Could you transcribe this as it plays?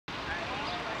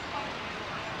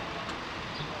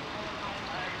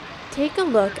Take a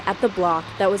look at the block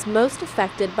that was most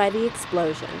affected by the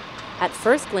explosion. At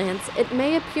first glance, it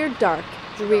may appear dark,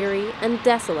 dreary, and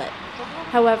desolate.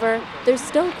 However, there's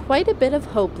still quite a bit of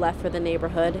hope left for the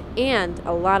neighborhood, and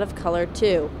a lot of color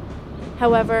too.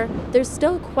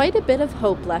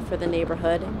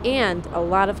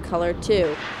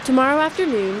 Tomorrow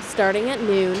afternoon, starting at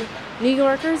noon, New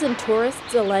Yorkers and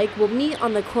tourists alike will meet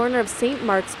on the corner of St.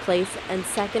 Mark's Place and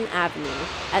 2nd Avenue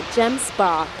at Gem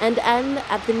Spa and end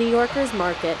at the New Yorkers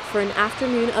Market for an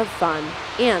afternoon of fun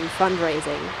and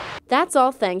fundraising. That's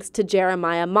all thanks to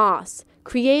Jeremiah Moss,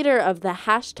 creator of the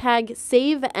hashtag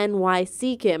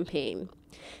SaveNYC campaign.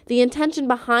 The intention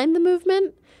behind the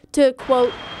movement? To,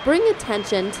 quote, bring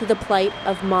attention to the plight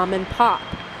of mom and pop,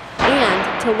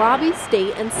 and to lobby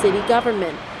state and city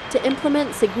government to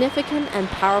implement significant and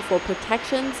powerful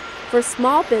protections for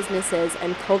small businesses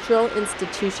and cultural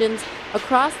institutions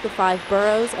across the 5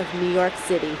 boroughs of New York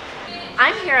City.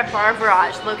 I'm here at Bar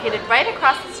Virage, located right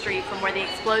across the street from where the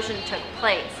explosion took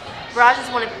place. Virage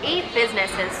is one of 8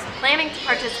 businesses planning to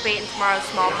participate in tomorrow's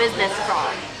small business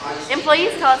crawl.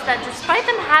 Employees tell us that despite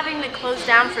them having to close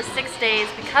down for 6 days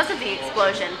because of the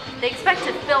explosion, they expect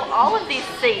to fill all of these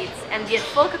seats and be at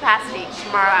full capacity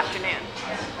tomorrow afternoon.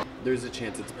 There's a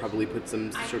chance it's probably put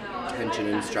some sort of tension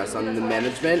and stress on the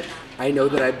management. I know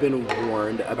that I've been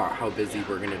warned about how busy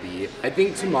we're going to be. I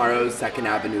think tomorrow's 2nd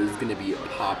Avenue is going to be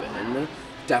poppin',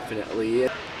 definitely.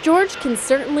 George can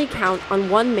certainly count on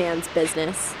one man's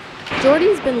business.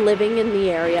 Jordy's been living in the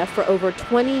area for over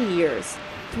 20 years,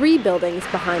 3 buildings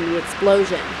behind the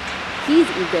explosion. He's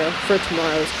eager for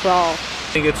tomorrow's crawl.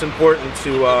 I think it's important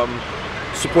to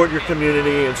support your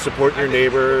community and support your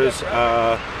neighbors.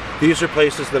 These are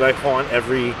places that I haunt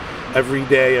every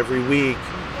day, every week,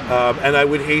 and I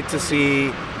would hate to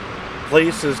see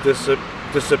places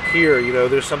disappear. You know,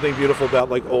 there's something beautiful about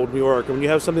like old New York. And when you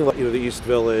have something like, you know, the East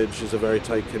Village is a very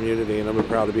tight community, and I'm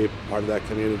proud to be a part of that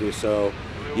community. So,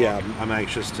 yeah, I'm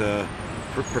anxious to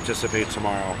participate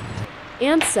tomorrow.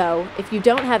 And so, if you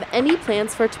don't have any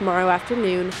plans for tomorrow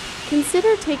afternoon,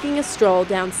 consider taking a stroll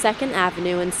down 2nd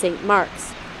Avenue and St.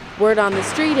 Mark's. Word on the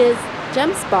street is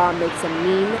Gem Spa makes a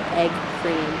mean egg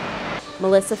cream.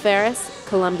 Melissa Ferris,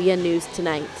 Columbia News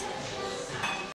Tonight.